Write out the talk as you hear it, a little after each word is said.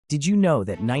Did you know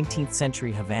that 19th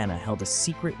century Havana held a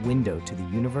secret window to the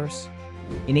universe?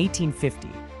 In 1850,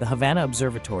 the Havana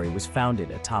Observatory was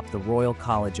founded atop the Royal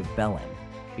College of Belen,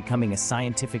 becoming a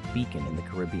scientific beacon in the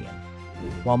Caribbean.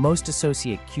 While most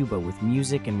associate Cuba with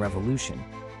music and revolution,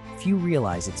 few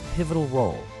realize its pivotal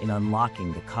role in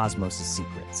unlocking the cosmos'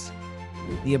 secrets.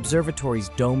 The observatory's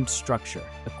domed structure,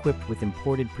 equipped with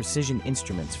imported precision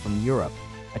instruments from Europe,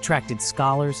 attracted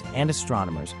scholars and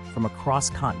astronomers from across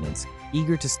continents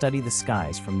eager to study the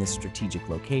skies from this strategic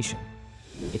location.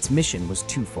 Its mission was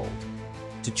twofold: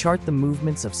 to chart the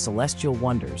movements of celestial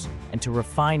wonders and to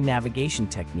refine navigation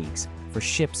techniques for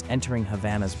ships entering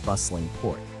Havana's bustling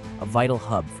port, a vital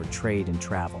hub for trade and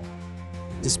travel.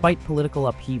 Despite political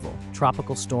upheaval,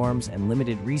 tropical storms, and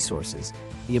limited resources,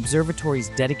 the observatory's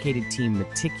dedicated team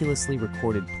meticulously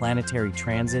recorded planetary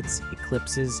transits,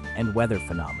 eclipses, and weather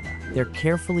phenomena. Their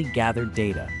carefully gathered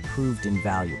data proved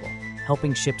invaluable,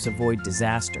 helping ships avoid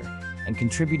disaster and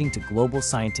contributing to global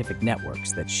scientific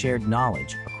networks that shared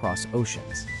knowledge across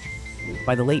oceans.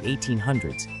 By the late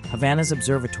 1800s, Havana's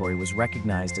observatory was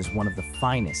recognized as one of the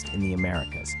finest in the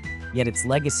Americas, yet its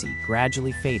legacy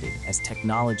gradually faded as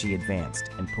technology advanced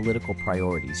and political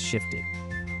priorities shifted.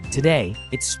 Today,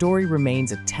 its story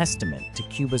remains a testament to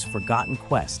Cuba's forgotten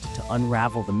quest to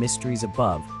unravel the mysteries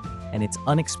above and its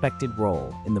unexpected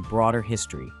role in the broader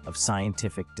history of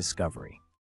scientific discovery.